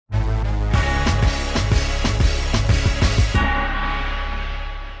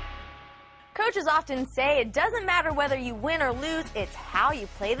Coaches often say it doesn't matter whether you win or lose, it's how you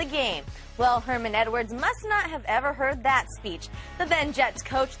play the game. Well, Herman Edwards must not have ever heard that speech. The then Jets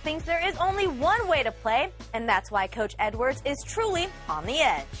coach thinks there is only one way to play, and that's why Coach Edwards is truly on the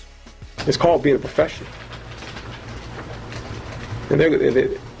edge. It's called being a professional. And they're going to do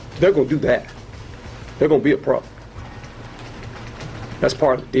that. They're going to be a pro. That's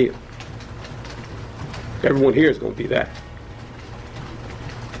part of the deal. Everyone here is going to be that.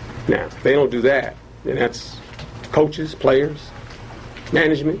 Now, if they don't do that, then that's coaches, players,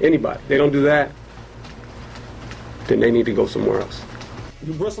 management, anybody. They don't do that, then they need to go somewhere else.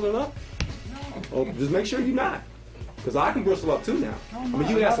 You bristling up? No. Oh, just make sure you're not. Because I can bristle up too now. I mean,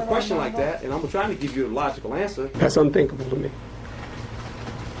 you ask a question like that, and I'm trying to give you a logical answer. That's unthinkable to me.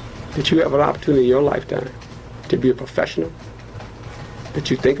 That you have an opportunity in your lifetime to be a professional, that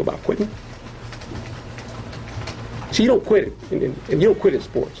you think about quitting. See, you don't quit it, and you don't quit in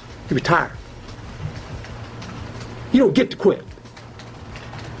sports. You retire. You don't get to quit.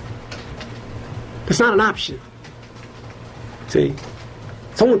 It's not an option. See,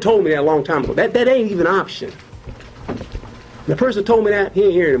 someone told me that a long time ago. That ain't even an option. The person told me that, he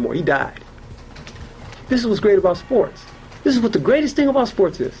ain't here anymore. He died. This is what's great about sports. This is what the greatest thing about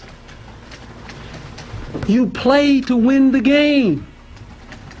sports is. You play to win the game.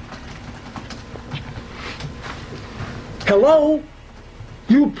 Hello?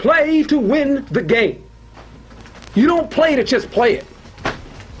 You play to win the game. You don't play to just play it.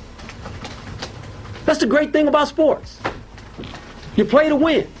 That's the great thing about sports. You play to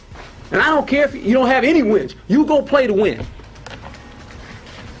win. And I don't care if you don't have any wins. You go play to win.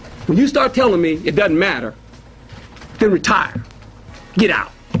 When you start telling me it doesn't matter, then retire. Get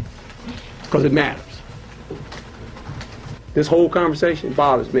out. Because it matters. This whole conversation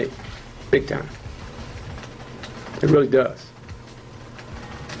bothers me. Big time. It really does.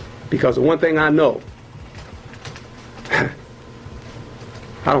 Because the one thing I know, I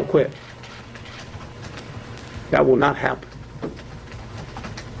don't quit. That will not happen.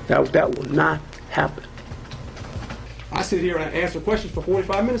 That will not happen. I sit here and answer questions for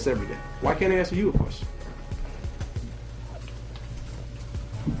 45 minutes every day. Why can't I answer you a question?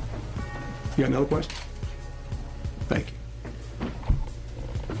 You got another question? Thank you.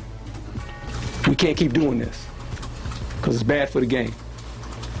 We can't keep doing this because it's bad for the game.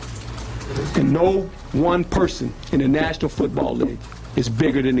 And no one person in the National Football League is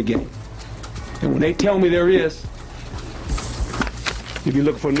bigger than the game. And when they tell me there is, if you're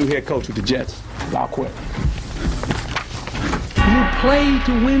looking for a new head coach with the Jets, I'll quit. You play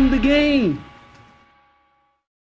to win the game.